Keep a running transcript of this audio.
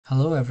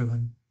Hello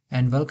everyone,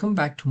 and welcome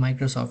back to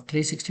Microsoft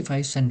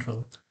 365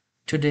 Central.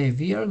 Today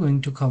we are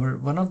going to cover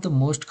one of the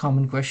most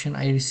common questions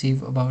I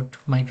receive about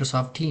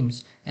Microsoft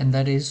Teams, and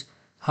that is,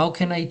 how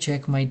can I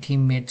check my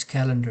teammates'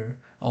 calendar,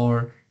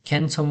 or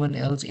can someone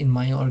else in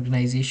my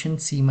organization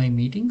see my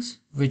meetings,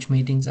 which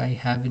meetings I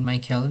have in my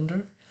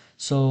calendar?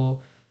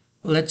 So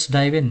let's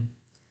dive in.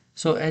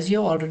 So as you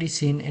have already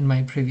seen in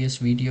my previous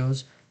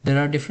videos, there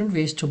are different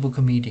ways to book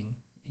a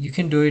meeting. You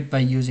can do it by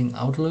using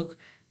Outlook.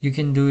 You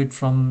can do it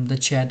from the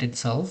chat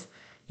itself.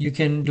 You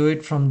can do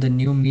it from the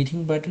new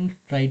meeting button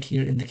right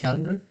here in the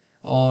calendar.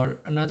 Or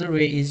another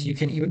way is you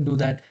can even do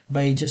that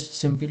by just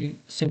simply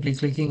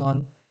clicking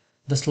on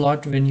the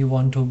slot when you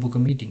want to book a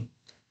meeting.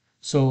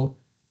 So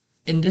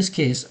in this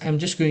case, I'm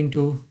just going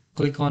to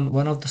click on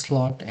one of the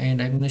slot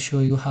and I'm going to show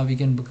you how you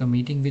can book a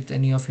meeting with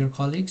any of your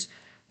colleagues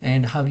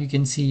and how you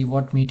can see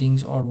what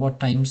meetings or what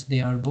times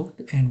they are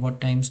booked and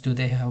what times do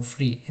they have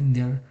free in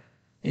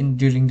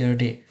during their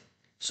day.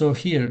 So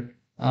here,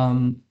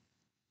 I'm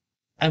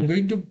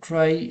going to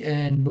try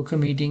and book a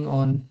meeting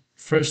on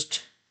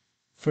first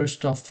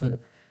of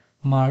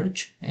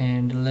March,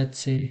 and let's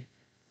say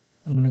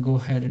I'm going to go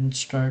ahead and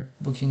start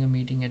booking a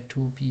meeting at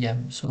 2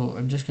 p.m. So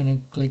I'm just going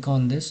to click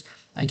on this.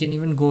 I can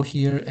even go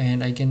here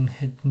and I can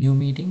hit new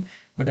meeting,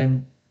 but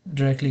I'm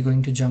directly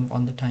going to jump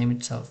on the time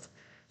itself.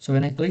 So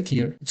when I click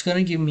here, it's going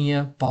to give me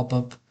a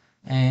pop-up,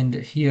 and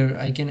here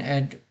I can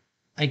add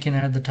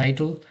the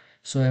title.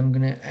 So I'm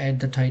going to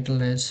add the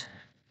title as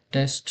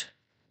test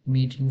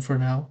meeting for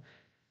now,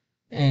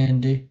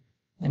 and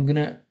I'm going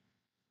to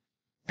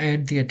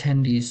add the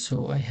attendees.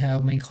 So I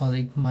have my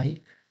colleague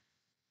Mike,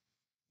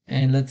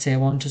 and let's say I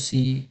want to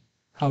see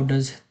how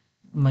does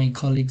my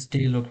colleague's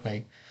day look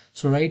like.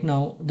 So right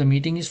now the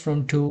meeting is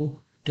from 2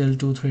 till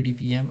 2:30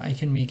 p.m. I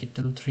can make it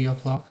till 3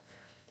 o'clock.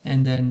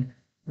 And then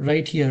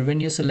right here, when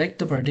you select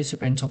the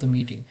participants of the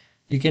meeting,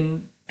 you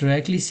can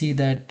directly see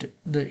that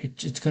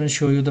it's going to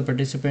show you the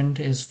participant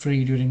is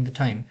free during the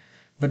time.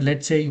 But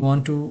let's say you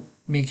want to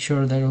make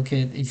sure that,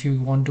 okay, if you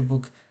want to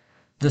book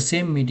the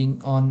same meeting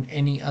on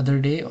any other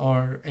day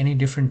or any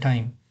different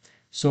time.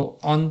 So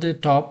on the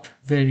top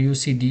where you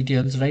see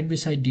details, right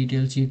beside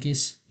details, you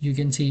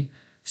can see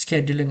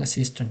scheduling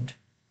assistant.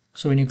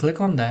 So when you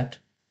click on that,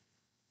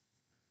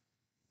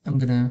 I'm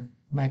gonna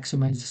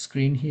maximize the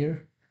screen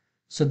here.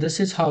 So this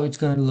is how it's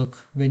gonna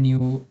look when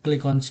you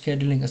click on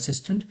scheduling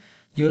assistant.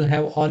 You'll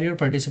have all your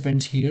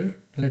participants here.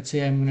 Let's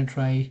say I'm gonna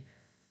try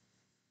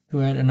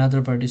to add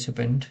another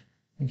participant.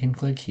 I can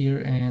click here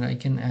and I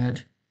can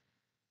add,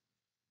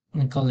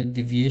 I call it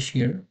Divyesh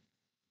here.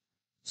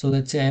 So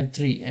let's say I have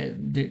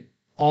three.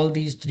 All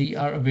these three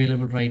are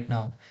available right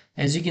now.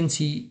 As you can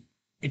see,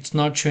 it's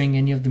not showing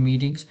any of the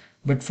meetings,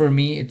 but for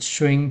me, it's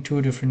showing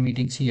two different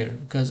meetings here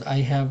because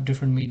I have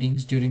different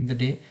meetings during the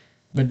day,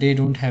 but they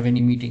don't have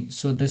any meetings.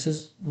 So this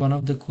is one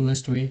of the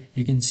coolest way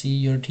you can see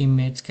your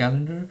teammates'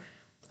 calendar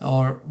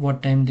or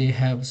what time they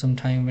have some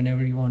time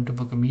whenever you want to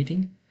book a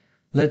meeting.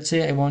 Let's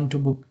say I want to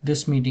book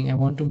this meeting, I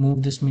want to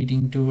move this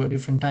meeting to a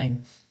different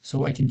time.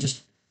 So I can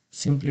just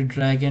simply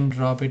drag and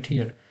drop it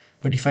here.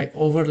 But if I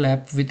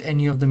overlap with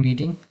any of the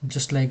meeting,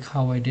 just like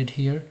how I did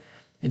here,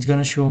 it's going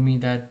to show me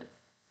that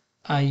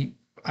I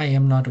I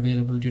am not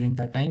available during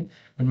that time,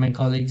 but my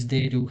colleagues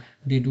they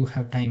do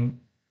have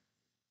time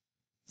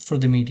for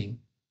the meeting.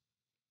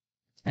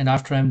 And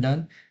after I'm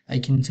done, I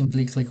can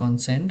simply click on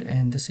send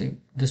and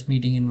this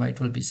meeting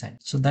invite will be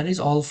sent. So that is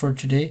all for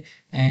today,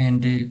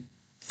 and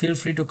feel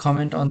free to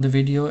comment on the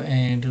video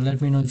and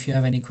let me know if you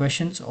have any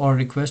questions or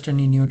request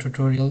any new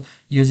tutorial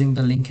using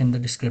the link in the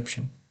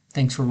description.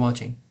 Thanks for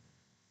watching.